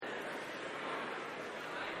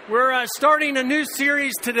We're starting a new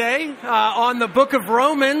series today on the book of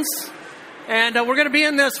Romans, and we're going to be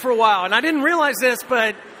in this for a while. And I didn't realize this,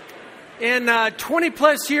 but in 20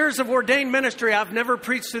 plus years of ordained ministry, I've never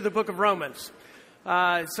preached through the book of Romans. So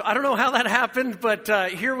I don't know how that happened, but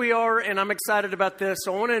here we are, and I'm excited about this.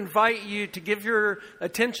 So I want to invite you to give your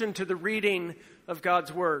attention to the reading of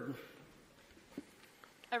God's Word.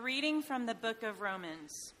 A reading from the book of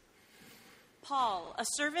Romans. Paul, a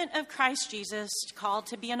servant of Christ Jesus, called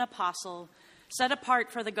to be an apostle, set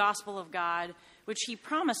apart for the gospel of God, which he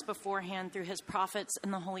promised beforehand through his prophets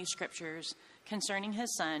in the Holy Scriptures, concerning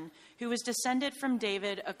his Son, who was descended from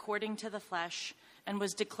David according to the flesh, and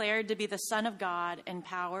was declared to be the Son of God in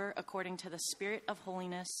power according to the Spirit of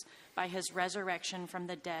holiness by his resurrection from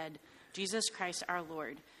the dead, Jesus Christ our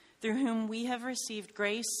Lord, through whom we have received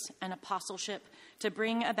grace and apostleship to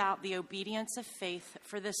bring about the obedience of faith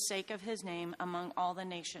for the sake of his name among all the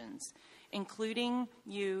nations, including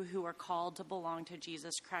you who are called to belong to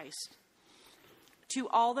Jesus Christ. To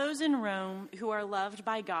all those in Rome who are loved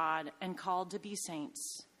by God and called to be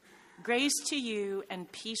saints, grace to you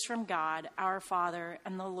and peace from God, our Father,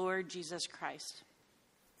 and the Lord Jesus Christ.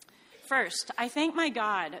 First, I thank my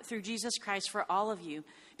God through Jesus Christ for all of you,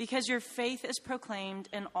 because your faith is proclaimed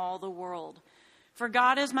in all the world. For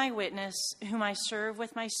God is my witness, whom I serve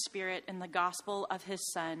with my spirit in the gospel of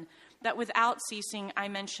his Son, that without ceasing I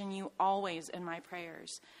mention you always in my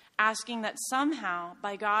prayers, asking that somehow,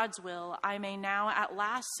 by God's will, I may now at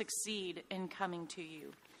last succeed in coming to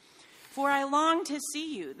you. For I long to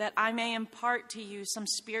see you, that I may impart to you some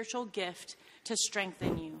spiritual gift to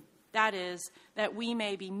strengthen you. That is, that we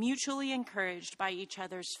may be mutually encouraged by each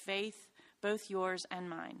other's faith, both yours and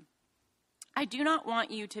mine. I do not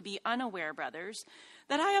want you to be unaware, brothers,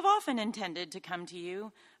 that I have often intended to come to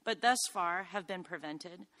you, but thus far have been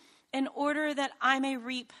prevented, in order that I may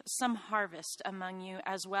reap some harvest among you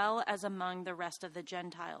as well as among the rest of the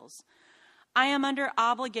Gentiles. I am under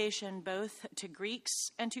obligation both to Greeks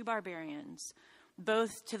and to barbarians,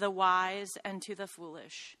 both to the wise and to the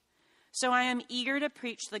foolish. So I am eager to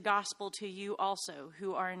preach the gospel to you also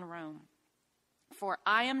who are in Rome. For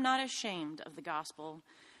I am not ashamed of the gospel,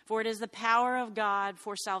 for it is the power of God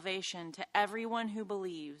for salvation to everyone who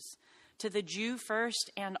believes, to the Jew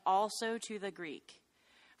first and also to the Greek.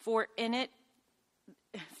 For in it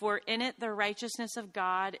the righteousness of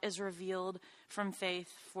God is revealed from faith.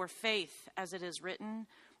 For faith, as it is written,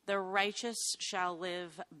 the righteous shall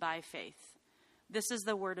live by faith. This is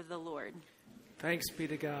the word of the Lord. Thanks be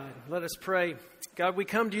to God. Let us pray. God, we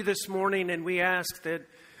come to you this morning and we ask that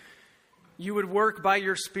you would work by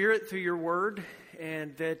your Spirit through your word,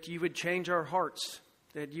 and that you would change our hearts,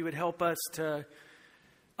 that you would help us to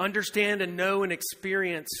understand and know and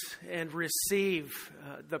experience and receive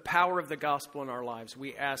the power of the gospel in our lives.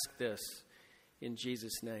 We ask this in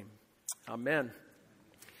Jesus' name. Amen.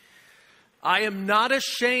 I am not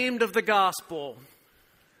ashamed of the gospel,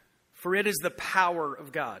 for it is the power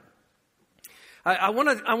of God. I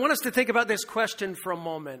want us to think about this question for a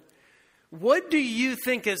moment. What do you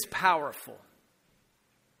think is powerful?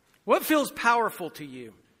 What feels powerful to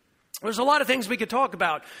you? There's a lot of things we could talk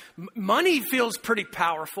about. Money feels pretty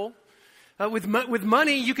powerful. With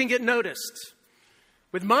money, you can get noticed.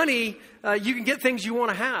 With money, you can get things you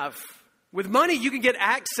want to have. With money, you can get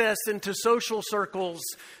access into social circles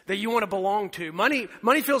that you want to belong to. Money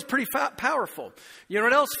feels pretty powerful. You know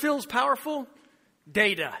what else feels powerful?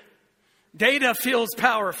 Data. Data feels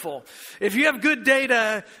powerful. If you have good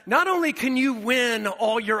data, not only can you win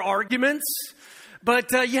all your arguments,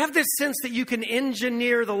 but you have this sense that you can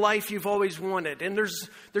engineer the life you've always wanted. And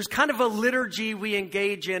there's kind of a liturgy we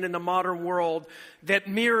engage in the modern world that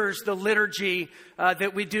mirrors the liturgy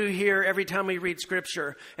that we do here every time we read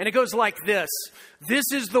Scripture. And it goes like this. This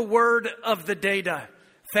is the word of the data.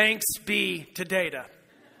 Thanks be to data.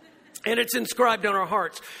 And it's inscribed on our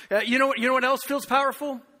hearts. You know what else feels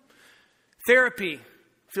powerful? Therapy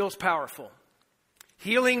feels powerful.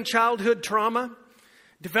 Healing childhood trauma,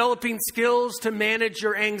 developing skills to manage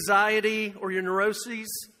your anxiety or your neuroses,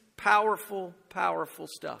 powerful, powerful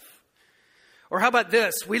stuff. Or how about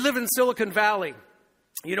this? We live in Silicon Valley.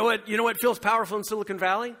 You know what feels powerful in Silicon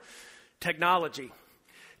Valley? Technology.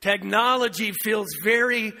 Technology feels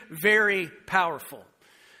very, very powerful.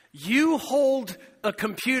 You hold a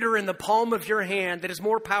computer in the palm of your hand that is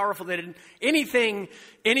more powerful than anything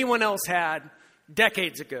anyone else had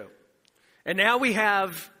decades ago. And now we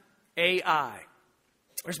have AI.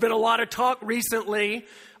 There's been a lot of talk recently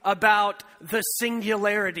about the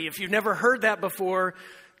singularity. If you've never heard that before,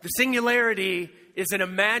 the singularity is an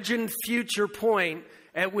imagined future point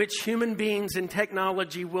at which human beings and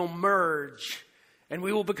technology will merge and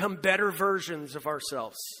we will become better versions of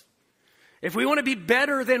ourselves. If we want to be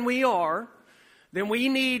better than we are, then we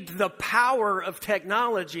need the power of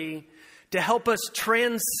technology to help us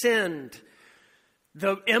transcend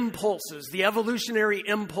the impulses, the evolutionary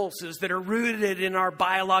impulses that are rooted in our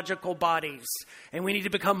biological bodies. And we need to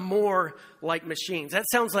become more like machines. That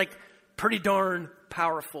sounds like pretty darn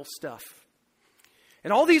powerful stuff.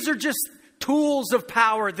 And all these are just tools of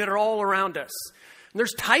power that are all around us. And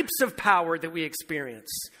there's types of power that we experience.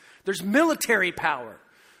 There's military power.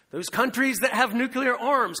 Those countries that have nuclear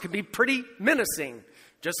arms can be pretty menacing,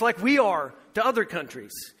 just like we are to other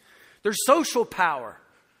countries. There's social power.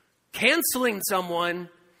 Canceling someone,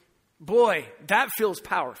 boy, that feels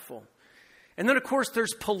powerful. And then, of course,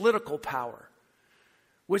 there's political power,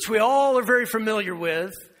 which we all are very familiar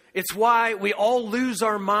with. It's why we all lose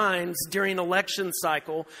our minds during election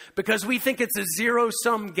cycle, because we think it's a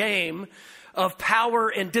zero-sum game of power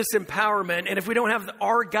and disempowerment. And if we don't have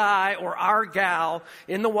our guy or our gal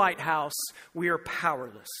in the White House, we are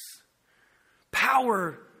powerless.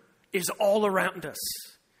 Power is all around us.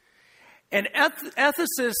 And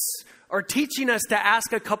ethicists are teaching us to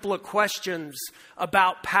ask a couple of questions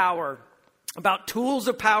about power, about tools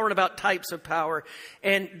of power and about types of power.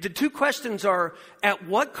 And the two questions are, at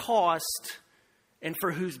what cost and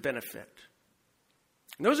for whose benefit?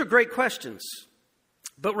 And those are great questions.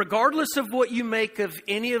 But regardless of what you make of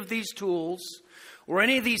any of these tools or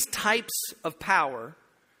any of these types of power,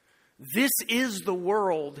 this is the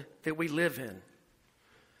world that we live in.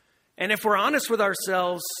 And if we're honest with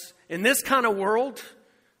ourselves, in this kind of world,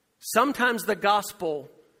 sometimes the gospel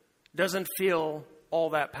doesn't feel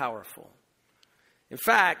all that powerful. In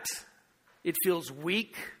fact, it feels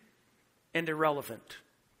weak and irrelevant.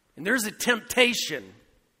 And there's a temptation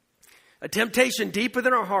deep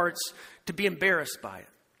within our hearts to be embarrassed by it,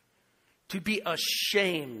 to be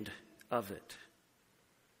ashamed of it.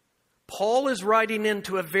 Paul is writing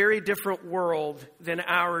into a very different world than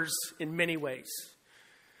ours in many ways.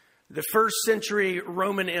 The first century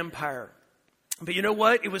Roman Empire. But you know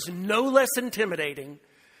what? It was no less intimidating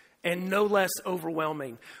and no less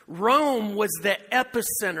overwhelming. Rome was the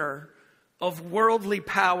epicenter of worldly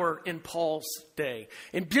power in Paul's day.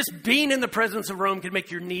 And just being in the presence of Rome could make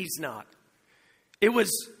your knees knot. It was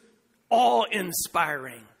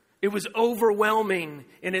awe-inspiring. It was overwhelming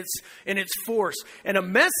in its force. And a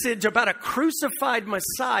message about a crucified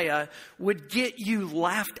Messiah would get you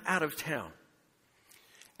laughed out of town.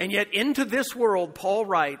 And yet into this world, Paul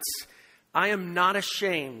writes, I am not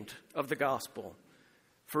ashamed of the gospel,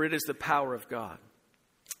 for it is the power of God.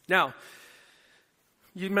 Now,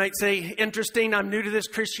 you might say, interesting, I'm new to this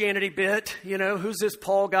Christianity bit. You know, who's this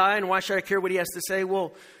Paul guy and why should I care what he has to say?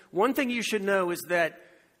 Well, one thing you should know is that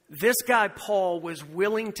this guy, Paul, was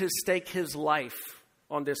willing to stake his life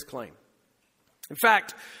on this claim. In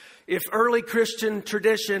fact, if early Christian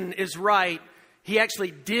tradition is right, he actually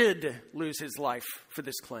did lose his life for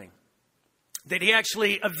this claim. That he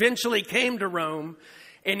actually eventually came to Rome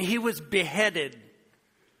and he was beheaded.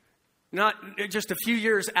 Not just a few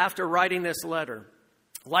years after writing this letter,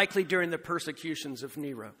 likely during the persecutions of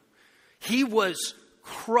Nero. He was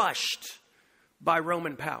crushed by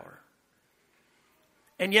Roman power.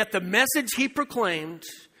 And yet the message he proclaimed,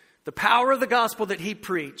 the power of the gospel that he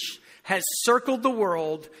preached, has circled the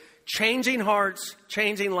world, changing hearts,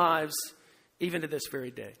 changing lives, even to this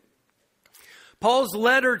very day. Paul's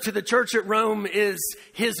letter to the church at Rome is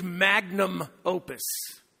his magnum opus.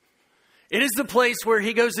 It is the place where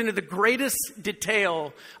he goes into the greatest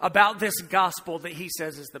detail about this gospel that he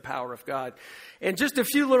says is the power of God. And just a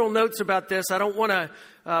few little notes about this. I don't want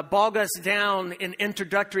to bog us down in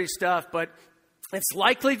introductory stuff, but it's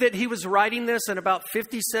likely that he was writing this in about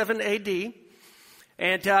 57 AD.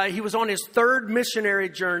 And he was on his third missionary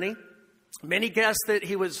journey. Many guess that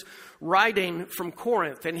he was writing from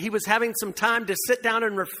Corinth, and he was having some time to sit down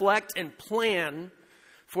and reflect and plan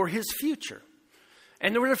for his future.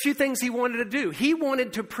 And there were a few things he wanted to do. He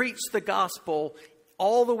wanted to preach the gospel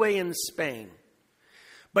all the way in Spain.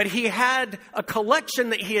 But he had a collection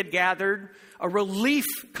that he had gathered, a relief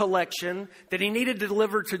collection that he needed to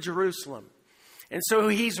deliver to Jerusalem. And so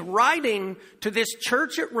he's writing to this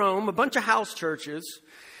church at Rome, a bunch of house churches,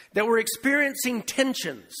 that were experiencing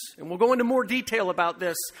tensions, and we'll go into more detail about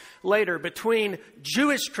this later, between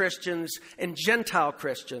Jewish Christians and Gentile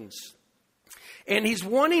Christians. And he's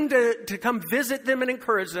wanting to come visit them and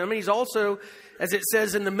encourage them. And he's also, as it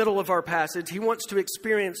says in the middle of our passage, he wants to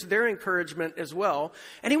experience their encouragement as well.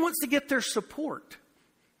 And he wants to get their support.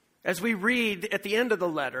 As we read at the end of the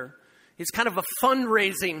letter, it's kind of a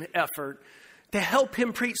fundraising effort to help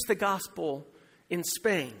him preach the gospel in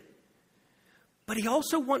Spain. But he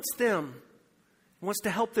also wants them He wants to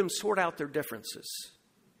help them sort out their differences.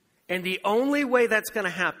 And the only way that's going to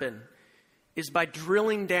happen is by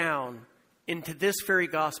drilling down into this very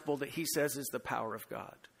gospel that he says is the power of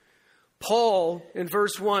God. Paul, in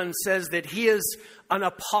verse 1, says that he is an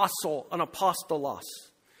apostle, an apostolos.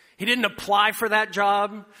 He didn't apply for that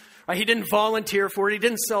job. Right? He didn't volunteer for it. He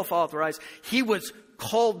didn't self-authorize. He was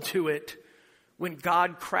called to it when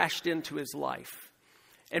God crashed into his life.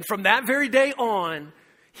 And from that very day on,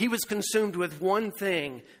 he was consumed with one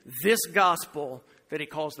thing, this gospel that he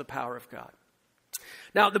calls the power of God.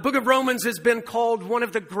 Now, the book of Romans has been called one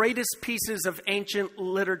of the greatest pieces of ancient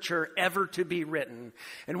literature ever to be written.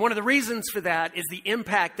 And one of the reasons for that is the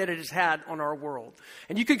impact that it has had on our world.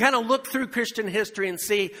 And you can kind of look through Christian history and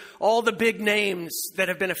see all the big names that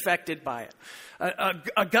have been affected by it.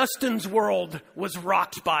 Augustine's world was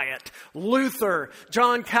rocked by it. Luther,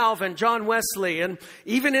 John Calvin, John Wesley, and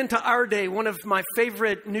even into our day, one of my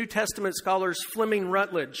favorite New Testament scholars, Fleming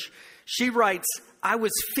Rutledge, she writes, I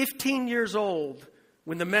was 15 years old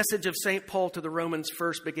when the message of St. Paul to the Romans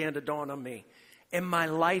first began to dawn on me. And my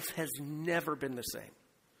life has never been the same.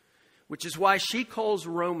 Which is why she calls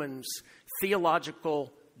Romans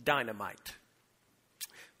theological dynamite.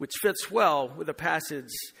 Which fits well with a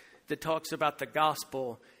passage that talks about the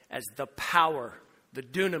gospel as the power, the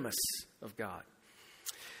dunamis of God.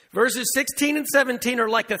 Verses 16 and 17 are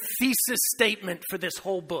like a thesis statement for this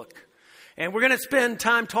whole book. And we're going to spend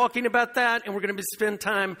time talking about that, and we're going to spend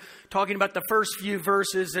time talking about the first few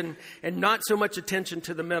verses and not so much attention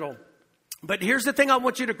to the middle. But here's the thing I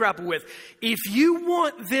want you to grapple with. If you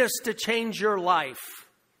want this to change your life,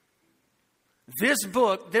 this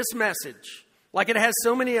book, this message, like it has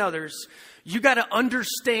so many others, you got to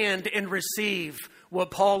understand and receive what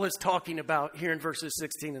Paul is talking about here in verses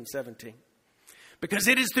 16 and 17. Because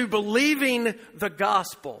it is through believing the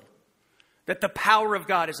gospel that the power of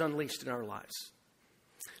God is unleashed in our lives.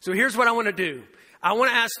 So here's what I want to do. I want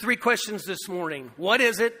to ask 3 questions this morning. What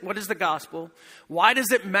is it? What is the gospel? Why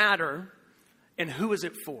does it matter? And who is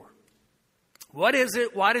it for? What is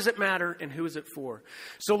it? Why does it matter? And who is it for?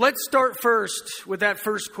 So let's start first with that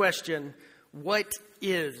first question. What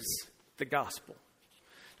is the gospel?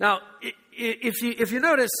 Now, if you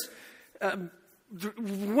notice,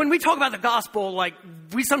 when we talk about the gospel, like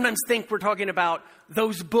we sometimes think we're talking about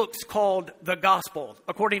those books called the gospel,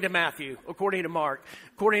 according to Matthew, according to Mark,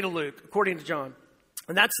 according to Luke, according to John.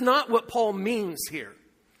 And that's not what Paul means here.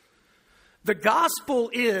 The gospel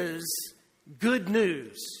is good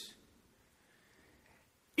news.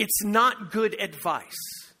 It's not good advice.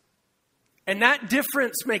 And that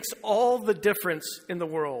difference makes all the difference in the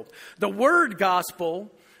world. The word gospel,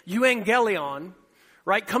 euangelion,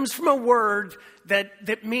 right, comes from a word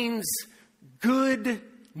that means good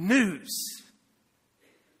news.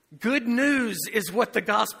 Good news is what the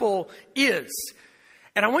gospel is.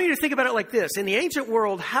 And I want you to think about it like this. In the ancient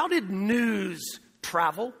world, how did news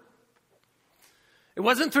travel? It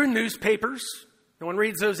wasn't through newspapers. No one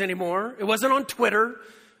reads those anymore. It wasn't on Twitter.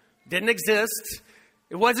 Didn't exist.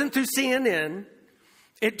 It wasn't through CNN.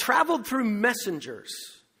 It traveled through messengers.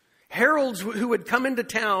 Heralds who would come into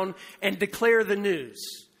town and declare the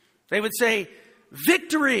news. They would say,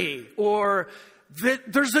 victory, or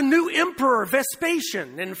there's a new emperor,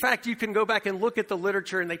 Vespasian. And in fact, you can go back and look at the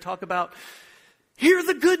literature and they talk about, hear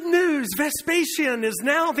the good news, Vespasian is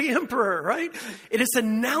now the emperor, right? It is an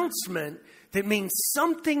announcement that means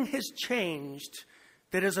something has changed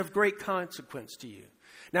that is of great consequence to you.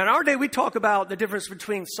 Now, in our day, we talk about the difference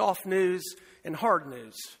between soft news and hard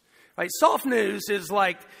news. Right? Soft news is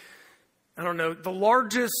like, I don't know, the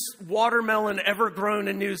largest watermelon ever grown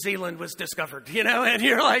in New Zealand was discovered, you know, and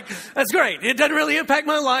you're like, that's great. It doesn't really impact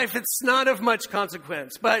my life. It's not of much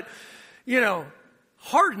consequence. But, you know,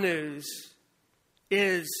 hard news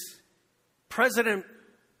is President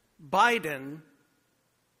Biden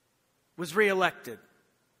was reelected,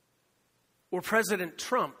 or President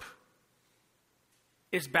Trump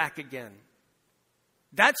is back again.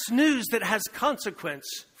 That's news that has consequence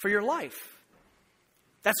for your life.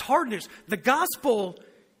 That's hard news. The gospel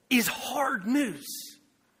is hard news.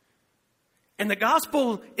 And the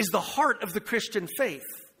gospel is the heart of the Christian faith.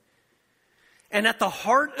 And at the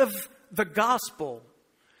heart of the gospel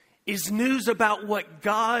is news about what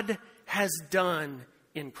God has done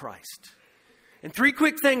in Christ. And 3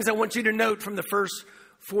 quick things I want you to note from the first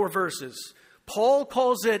 4 verses. Paul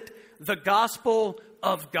calls it the gospel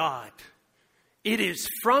of God. It is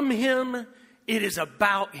from Him. It is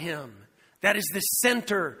about Him. That is the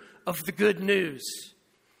center of the good news.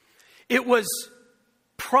 It was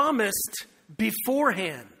promised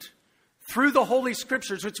beforehand through the Holy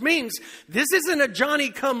Scriptures, which means this isn't a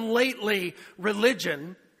Johnny-come-lately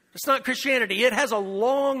religion. It's not Christianity. It has a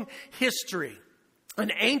long history,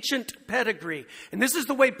 an ancient pedigree. And this is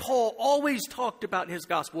the way Paul always talked about his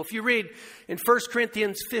gospel. If you read in 1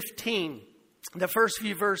 Corinthians 15, the first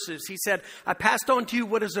few verses, he said, I passed on to you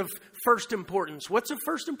what is of first importance. What's of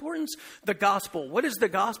first importance? The gospel. What is the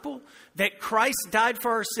gospel? That Christ died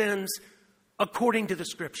for our sins according to the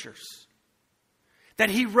scriptures. That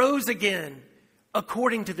he rose again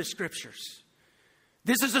according to the scriptures.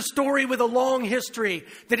 This is a story with a long history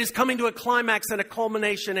that is coming to a climax and a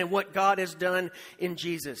culmination in what God has done in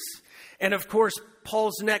Jesus. And of course,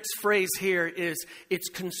 Paul's next phrase here is, it's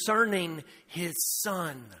concerning his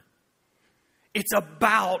son. It's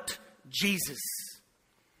about Jesus.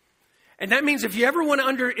 And that means if you're ever going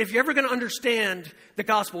to understand the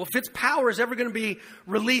gospel, if its power is ever going to be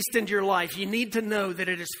released into your life, you need to know that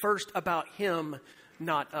it is first about him,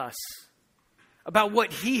 not us. About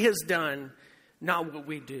what he has done, not what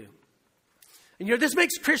we do. And this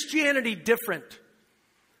makes Christianity different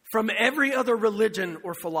from every other religion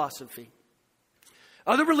or philosophy.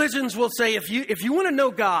 Other religions will say, if you want to know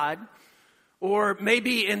God, or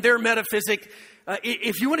maybe in their metaphysic,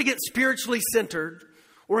 if you want to get spiritually centered,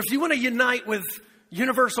 or if you want to unite with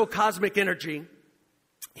universal cosmic energy,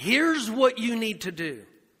 here's what you need to do.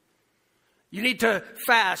 You need to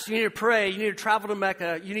fast, you need to pray, you need to travel to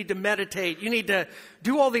Mecca, you need to meditate, you need to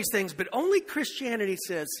do all these things. But only Christianity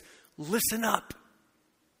says, listen up,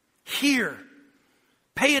 hear,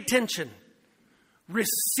 pay attention,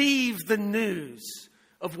 receive the news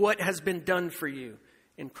of what has been done for you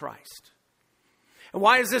in Christ. And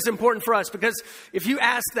why is this important for us? Because if you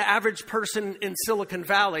ask the average person in Silicon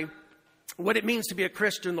Valley what it means to be a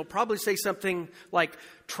Christian, they'll probably say something like,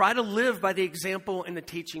 try to live by the example and the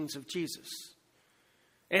teachings of Jesus.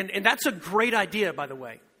 And that's a great idea, by the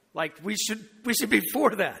way. Like, we should be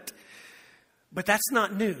for that. But that's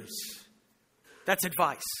not news. That's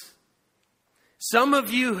advice. Some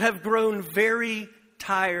of you have grown very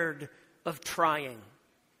tired of trying.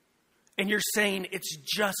 And you're saying, it's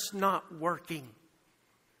just not working.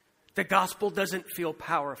 The gospel doesn't feel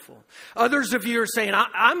powerful. Others of you are saying,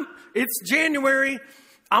 it's January.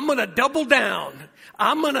 I'm going to double down.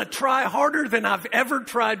 I'm going to try harder than I've ever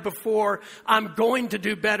tried before. I'm going to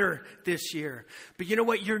do better this year. But you know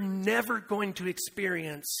what? You're never going to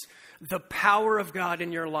experience the power of God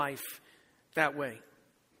in your life that way.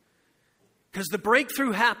 Because the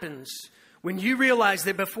breakthrough happens when you realize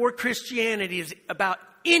that before Christianity is about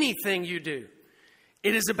anything you do,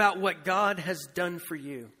 it is about what God has done for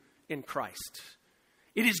you in Christ.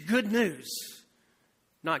 It is good news,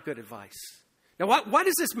 not good advice. Now, why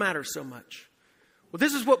does this matter so much? Well,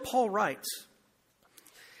 this is what Paul writes.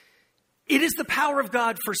 It is the power of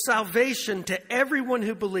God for salvation to everyone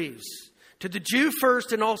who believes, to the Jew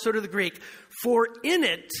first and also to the Greek. For in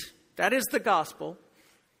it, that is the gospel,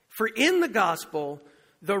 for in the gospel,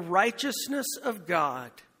 the righteousness of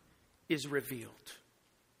God is revealed.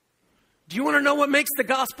 Do you want to know what makes the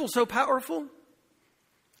gospel so powerful?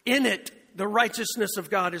 In it, the righteousness of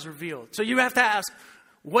God is revealed. So you have to ask,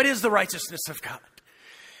 what is the righteousness of God?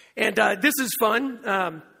 And this is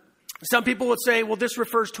fun. Some people would say, well, this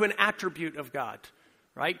refers to an attribute of God,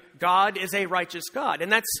 right? God is a righteous God.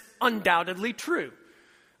 And that's undoubtedly true.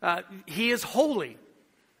 He is holy.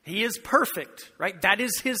 He is perfect, right? That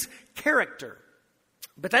is his character.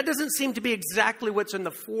 But that doesn't seem to be exactly what's in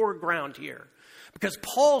the foreground here. Because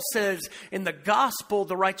Paul says in the gospel,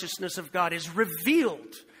 the righteousness of God is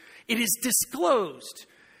revealed. It is disclosed.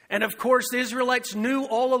 And of course, the Israelites knew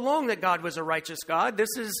all along that God was a righteous God.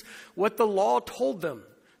 This is what the law told them.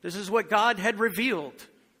 This is what God had revealed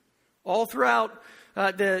all throughout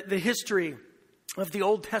the history of the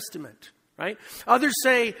Old Testament, right? Others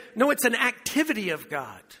say, no, it's an activity of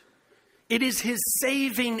God. It is his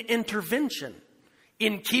saving intervention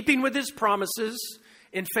in keeping with his promises,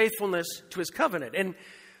 in faithfulness to his covenant. And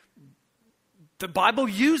the Bible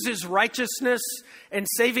uses righteousness and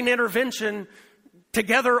saving intervention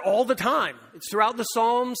together all the time. It's throughout the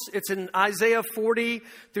Psalms. It's in Isaiah 40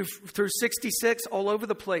 through 66, all over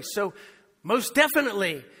the place. So most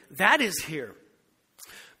definitely that is here.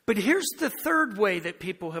 But here's the third way that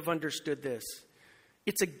people have understood this.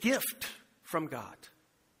 It's a gift from God.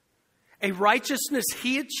 A righteousness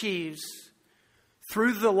he achieves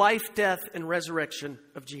through the life, death, and resurrection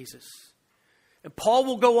of Jesus. And Paul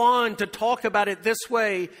will go on to talk about it this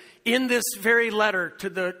way in this very letter to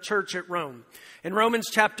the church at Rome. In Romans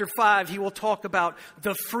chapter 5, he will talk about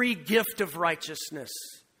the free gift of righteousness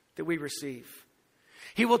that we receive.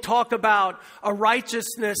 He will talk about a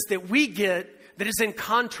righteousness that we get that is in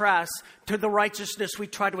contrast to the righteousness we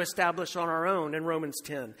try to establish on our own in Romans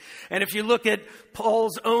 10. And if you look at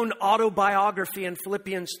Paul's own autobiography in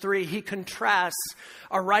Philippians 3, he contrasts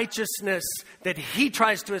a righteousness that he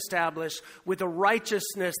tries to establish with a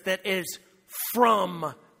righteousness that is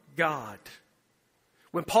from God.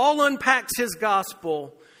 When Paul unpacks his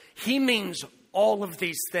gospel, he means all of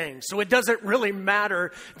these things. So it doesn't really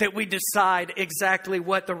matter that we decide exactly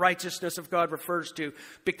what the righteousness of God refers to,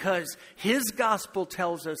 because his gospel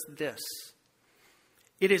tells us this.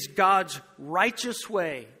 It is God's righteous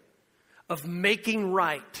way of making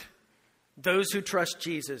right those who trust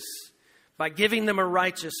Jesus by giving them a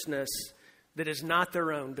righteousness that is not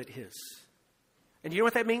their own but his. And you know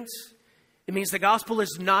what that means? It means the gospel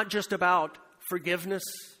is not just about forgiveness.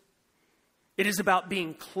 It is about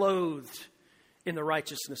being clothed in the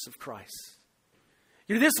righteousness of Christ.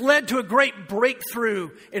 You know, this led to a great breakthrough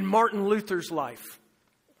in Martin Luther's life.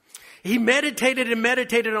 He meditated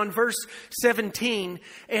on verse 17,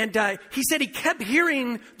 and he said he kept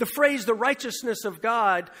hearing the phrase, the righteousness of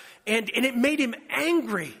God, and it made him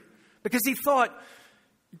angry because he thought,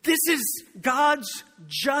 this is God's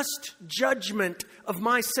just judgment of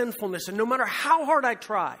my sinfulness, and no matter how hard I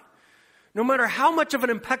try, no matter how much of an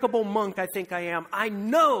impeccable monk I think I am, I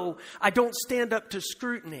know I don't stand up to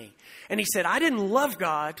scrutiny. And he said, I didn't love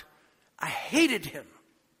God. I hated him.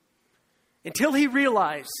 Until he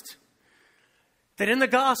realized that in the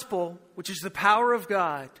gospel, which is the power of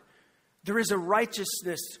God, there is a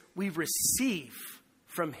righteousness we receive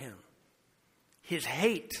from him. His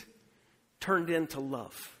hate turned into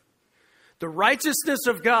love. The righteousness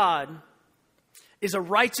of God is a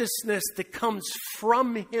righteousness that comes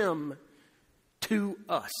from him to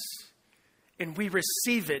us, and we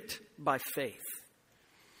receive it by faith.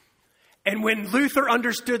 And when Luther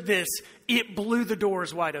understood this, it blew the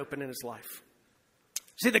doors wide open in his life.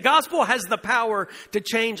 See, the gospel has the power to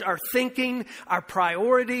change our thinking, our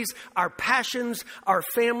priorities, our passions, our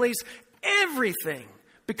families, everything,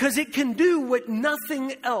 because it can do what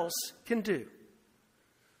nothing else can do.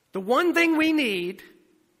 The one thing we need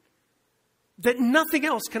that nothing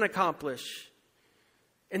else can accomplish,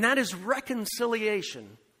 and that is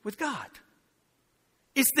reconciliation with God.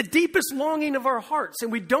 It's the deepest longing of our hearts, and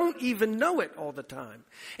we don't even know it all the time.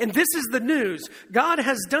 And this is the news. God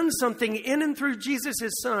has done something in and through Jesus,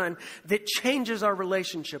 his son, that changes our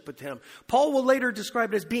relationship with him. Paul will later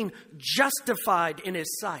describe it as being justified in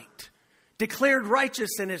his sight, declared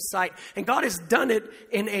righteous in his sight, and God has done it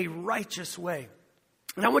in a righteous way.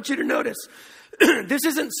 And I want you to notice, this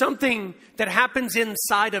isn't something that happens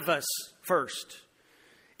inside of us first.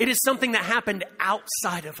 It is something that happened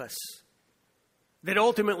outside of us that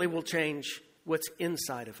ultimately will change what's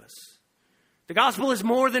inside of us. The gospel is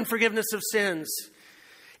more than forgiveness of sins.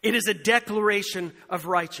 It is a declaration of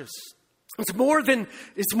righteousness. It's more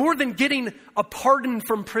than getting a pardon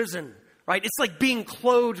from prison, right? It's like being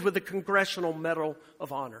clothed with the Congressional Medal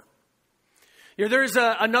of Honor. You know, there's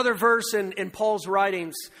another verse in Paul's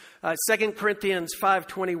writings, 2 Corinthians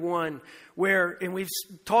 5:21, where, and we've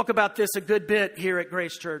talked about this a good bit here at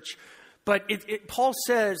Grace Church, but Paul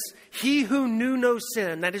says, he who knew no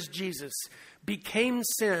sin, that is Jesus, became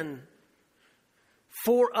sin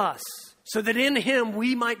for us, so that in him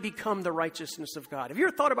we might become the righteousness of God. Have you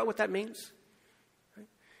ever thought about what that means?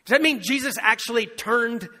 Does that mean Jesus actually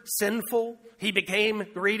turned sinful? He became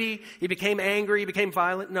greedy, he became angry, he became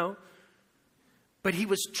violent? No. But he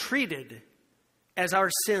was treated as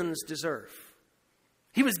our sins deserve.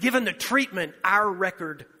 He was given the treatment our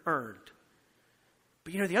record earned.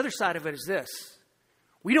 But you know, the other side of it is this.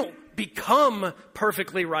 We don't become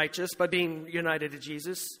perfectly righteous by being united to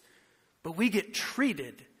Jesus, but we get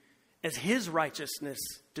treated as his righteousness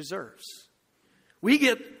deserves.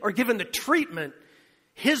 We are given the treatment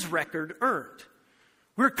his record earned.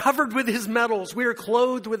 We're covered with his medals. We are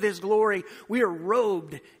clothed with his glory. We are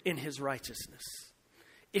robed in his righteousness.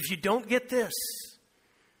 If you don't get this,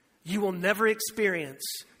 you will never experience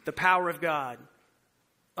the power of God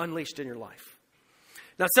unleashed in your life.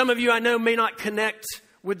 Now, some of you I know may not connect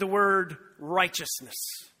with the word righteousness,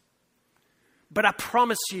 but I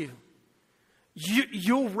promise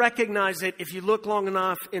you'll recognize it if you look long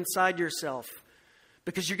enough inside yourself,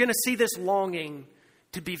 because you're going to see this longing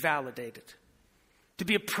to be validated, to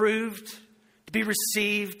be approved, to be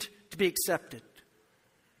received, to be accepted.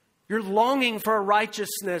 You're longing for a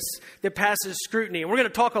righteousness that passes scrutiny. And we're going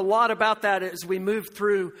to talk a lot about that as we move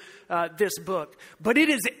through this book. But it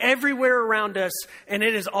is everywhere around us, and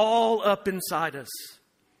it is all up inside us.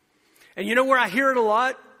 And you know where I hear it a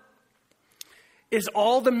lot? Is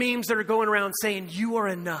all the memes that are going around saying, you are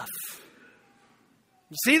enough.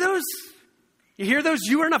 You see those? You hear those?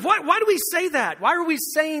 You are enough. Why do we say that? Why are we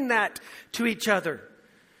saying that to each other?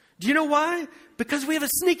 Do you know why? Because we have a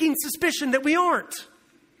sneaking suspicion that we aren't.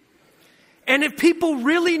 And if people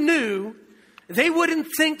really knew, they wouldn't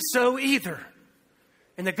think so either.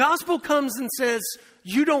 And the gospel comes and says,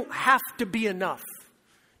 you don't have to be enough.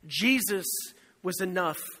 Jesus was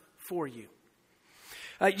enough for you.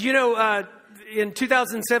 In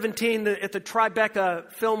 2017, at the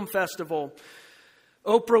Tribeca Film Festival,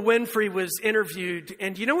 Oprah Winfrey was interviewed.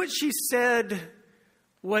 And you know what she said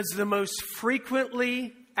was the most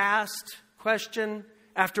frequently asked question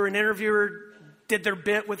after an interviewer did their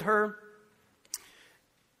bit with her?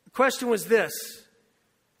 The question was this: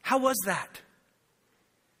 how was that?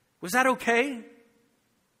 Was that okay?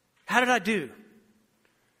 How did I do?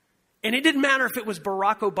 And it didn't matter if it was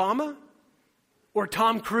Barack Obama or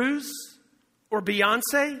Tom Cruise or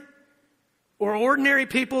Beyonce or ordinary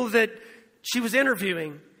people that she was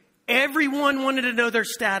interviewing. Everyone wanted to know their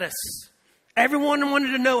status. Everyone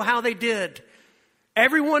wanted to know how they did.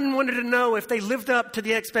 Everyone wanted to know if they lived up to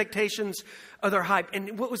the expectations of their hype.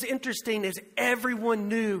 And what was interesting is everyone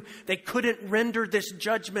knew they couldn't render this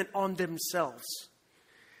judgment on themselves.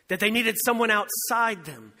 That they needed someone outside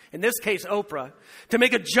them, in this case Oprah, to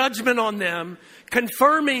make a judgment on them,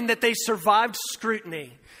 confirming that they survived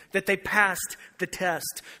scrutiny, that they passed the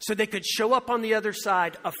test, so they could show up on the other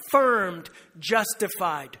side, affirmed,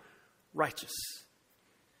 justified, righteous.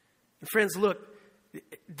 And friends, look,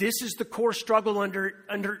 this is the core struggle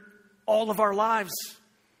under all of our lives,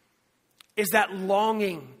 is that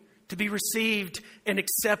longing to be received and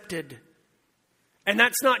accepted. And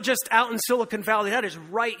that's not just out in Silicon Valley. That is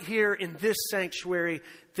right here in this sanctuary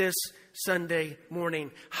this Sunday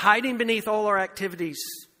morning. Hiding beneath all our activities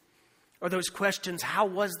are those questions. How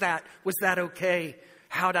was that? Was that okay?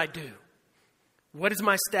 How'd I do? What is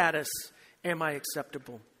my status? Am I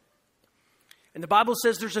acceptable? And the Bible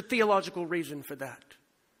says there's a theological reason for that.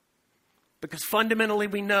 Because fundamentally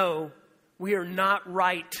we know we are not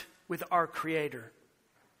right with our Creator.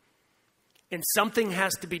 And something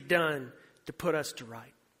has to be done to put us to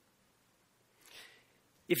right.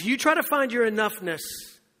 If you try to find your enoughness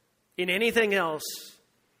in anything else,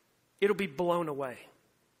 it'll be blown away.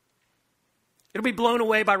 It'll be blown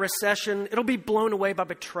away by recession. It'll be blown away by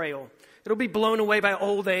betrayal. It'll be blown away by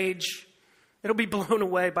old age. It'll be blown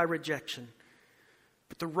away by rejection.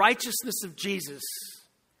 But the righteousness of Jesus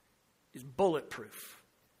is bulletproof.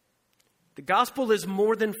 The gospel is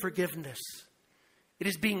more than forgiveness. It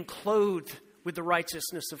is being clothed with the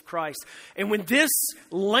righteousness of Christ. And when this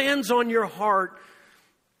lands on your heart,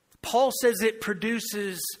 Paul says it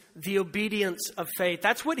produces the obedience of faith.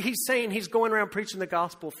 That's what he's saying he's going around preaching the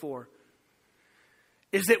gospel for.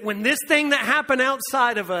 Is that when this thing that happened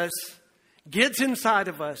outside of us gets inside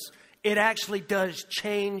of us, it actually does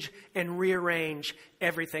change and rearrange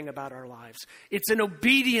everything about our lives. It's an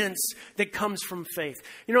obedience that comes from faith.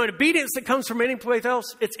 You know, an obedience that comes from any place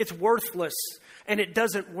else, it's worthless. And it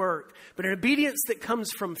doesn't work. But an obedience that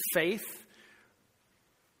comes from faith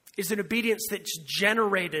is an obedience that's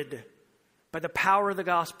generated by the power of the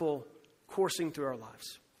gospel coursing through our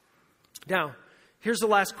lives. Now, here's the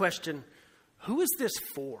last question. Who is this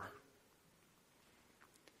for?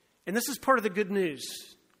 And this is part of the good news.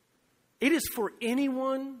 It is for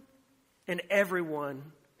anyone and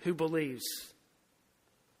everyone who believes.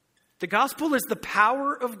 The gospel is the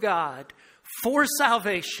power of God for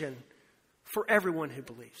salvation for everyone who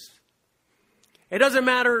believes. It doesn't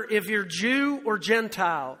matter if you're Jew or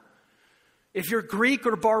Gentile, if you're Greek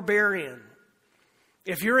or barbarian,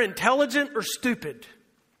 if you're intelligent or stupid.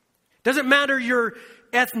 It doesn't matter your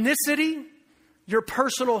ethnicity, your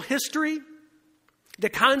personal history, the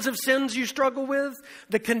kinds of sins you struggle with,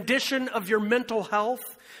 the condition of your mental health,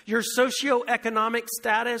 your socioeconomic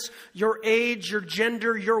status, your age, your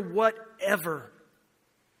gender, your whatever.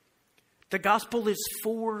 The gospel is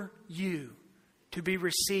for you to be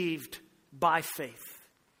received by faith.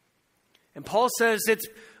 And Paul says it's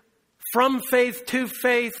from faith to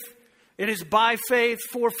faith. It is by faith,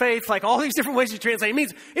 for faith, like all these different ways you translate. It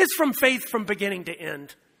means it's from faith from beginning to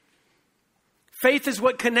end. Faith is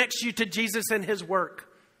what connects you to Jesus and His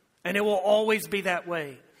work. And it will always be that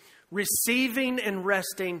way. Receiving and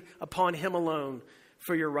resting upon Him alone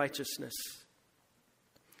for your righteousness.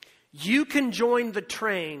 You can join the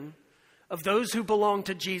train of those who belong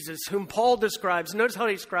to Jesus, whom Paul describes. Notice how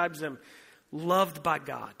he describes them. Loved by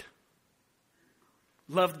God.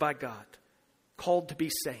 Loved by God. Called to be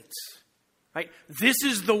saints. Right? This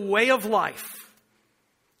is the way of life.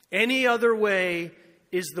 Any other way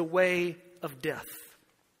is the way of death.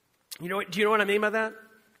 Do you know what I mean by that?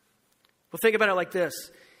 Well, think about it like this.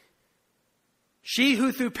 She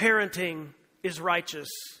who through parenting is righteous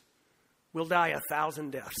will die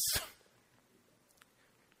 1,000 deaths.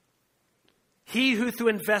 He who through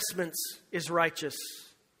investments is righteous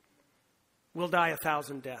will die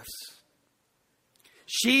 1,000 deaths.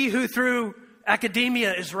 She who through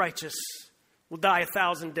academia is righteous will die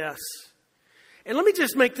 1,000 deaths. And let me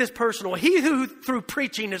just make this personal. He who through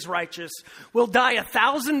preaching is righteous will die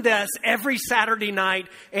 1,000 deaths every Saturday night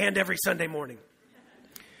and every Sunday morning.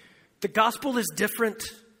 The gospel is different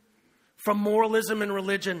from moralism and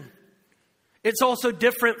religion. It's also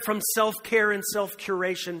different from self-care and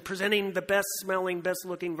self-curation, presenting the best smelling, best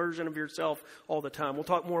looking version of yourself all the time. We'll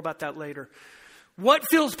talk more about that later. What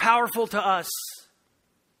feels powerful to us?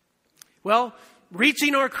 Well,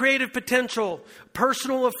 reaching our creative potential,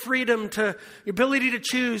 personal freedom, to the ability to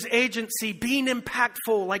choose, agency, being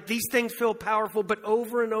impactful, like these things feel powerful. But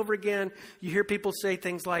over and over again, you hear people say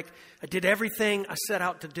things like, I did everything I set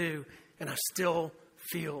out to do, and I still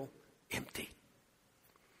feel empty.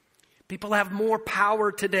 People have more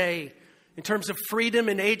power today in terms of freedom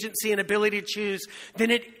and agency and ability to choose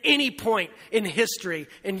than at any point in history.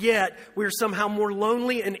 And yet, we're somehow more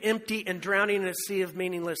lonely and empty and drowning in a sea of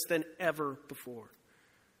meaningless than ever before.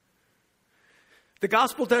 The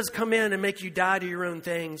gospel does come in and make you die to your own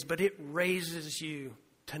things, but it raises you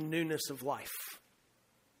to newness of life.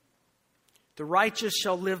 The righteous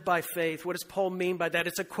shall live by faith. What does Paul mean by that?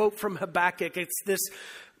 It's a quote from Habakkuk. It's this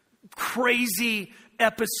crazy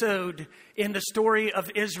episode in the story of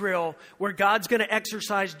Israel where God's going to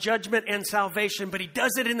exercise judgment and salvation, but he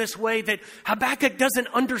does it in this way that Habakkuk doesn't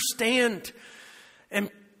understand. And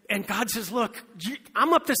God says, look,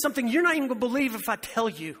 I'm up to something you're not even going to believe if I tell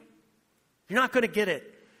you. You're not going to get it.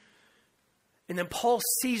 And then Paul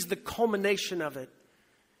sees the culmination of it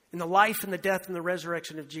in the life and the death and the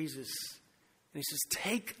resurrection of Jesus. And he says,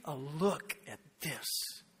 take a look at this.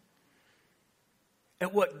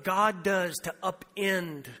 At what God does to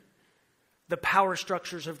upend the power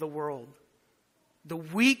structures of the world. The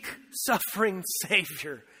weak, suffering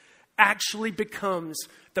Savior actually becomes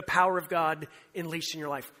the power of God unleashed in your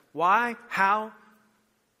life. Why? How?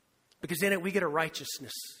 Because in it we get a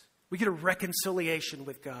righteousness. We get a reconciliation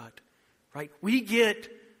with God. Right? We get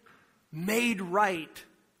made right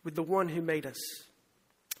with the one who made us.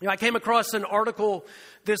 You know, I came across an article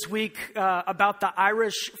this week about the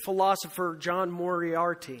Irish philosopher John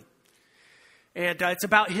Moriarty. And it's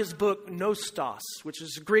about his book, Nostos, which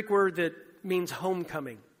is a Greek word that means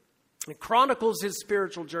homecoming. It chronicles his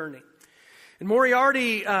spiritual journey. And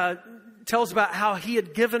Moriarty tells about how he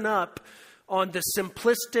had given up on the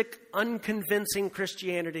simplistic, unconvincing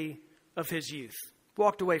Christianity of his youth.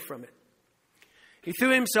 Walked away from it. He threw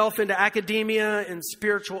himself into academia and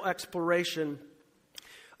spiritual exploration,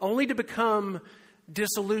 only to become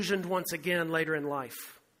disillusioned once again later in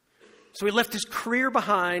life. So he left his career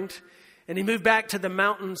behind and he moved back to the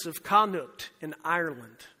mountains of Connaught in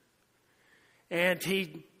Ireland. And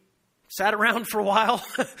he sat around for a while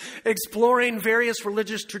exploring various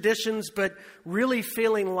religious traditions, but really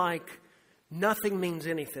feeling like nothing means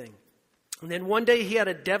anything. And then one day he had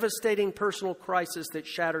a devastating personal crisis that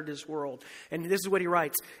shattered his world. And this is what he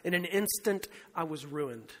writes: in an instant, I was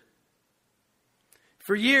ruined.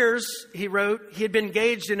 For years, he wrote, he had been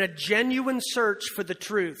engaged in a genuine search for the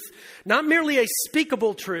truth. Not merely a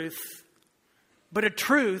speakable truth, but a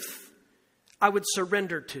truth I would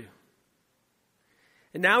surrender to.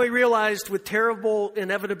 And now he realized with terrible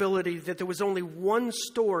inevitability that there was only one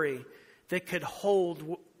story that could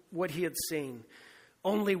hold what he had seen.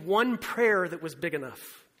 Only one prayer that was big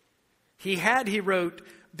enough. He had, he wrote,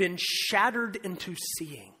 been shattered into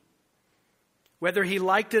seeing. Whether he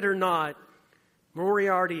liked it or not,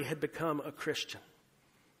 Moriarty had become a Christian.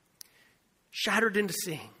 Shattered into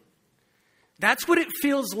seeing. That's what it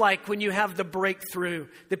feels like when you have the breakthrough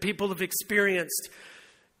that people have experienced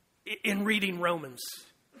in reading Romans.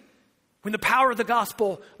 When the power of the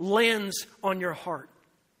gospel lands on your heart.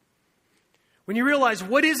 When you realize,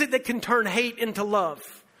 what is it that can turn hate into love?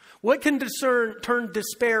 What can turn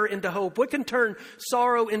despair into hope? What can turn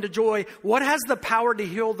sorrow into joy? What has the power to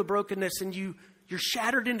heal the brokenness? And you're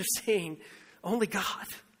shattered into seeing only God.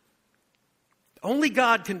 Only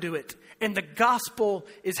God can do it. And the gospel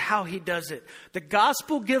is how he does it. The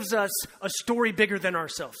gospel gives us a story bigger than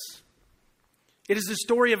ourselves. It is the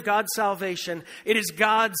story of God's salvation. It is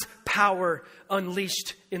God's power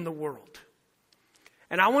unleashed in the world.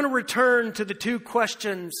 And I want to return to the two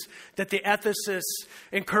questions that the ethicists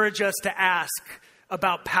encourage us to ask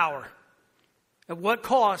about power. At what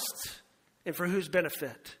cost and for whose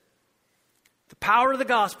benefit? The power of the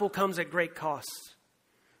gospel comes at great cost.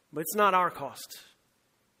 But it's not our cost.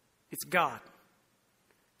 It's God.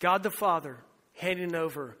 God the Father handing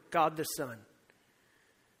over God the Son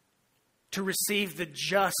to receive the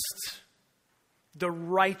just, the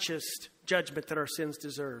righteous judgment that our sins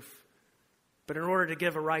deserve, but in order to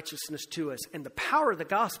give a righteousness to us. And the power of the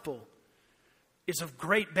gospel is of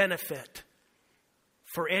great benefit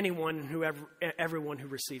for everyone who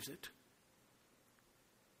receives it.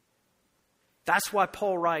 That's why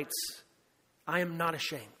Paul writes, I am not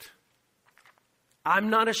ashamed. I'm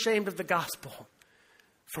not ashamed of the gospel,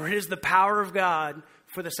 for it is the power of God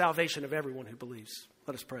for the salvation of everyone who believes.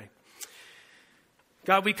 Let us pray.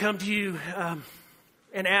 God, we come to you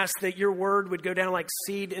and ask that your word would go down like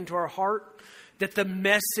seed into our heart, that the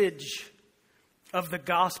message of the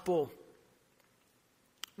gospel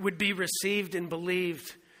would be received and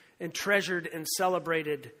believed and treasured and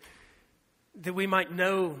celebrated, that we might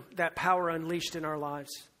know that power unleashed in our lives.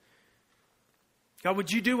 God,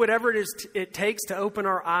 would you do whatever it takes to open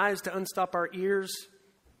our eyes, to unstop our ears,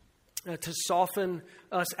 to soften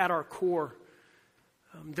us at our core,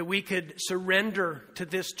 that we could surrender to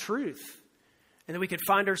this truth, and that we could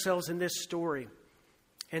find ourselves in this story,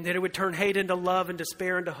 and that it would turn hate into love and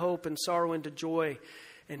despair into hope and sorrow into joy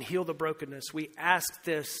and heal the brokenness. We ask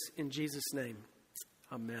this in Jesus' name.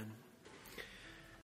 Amen.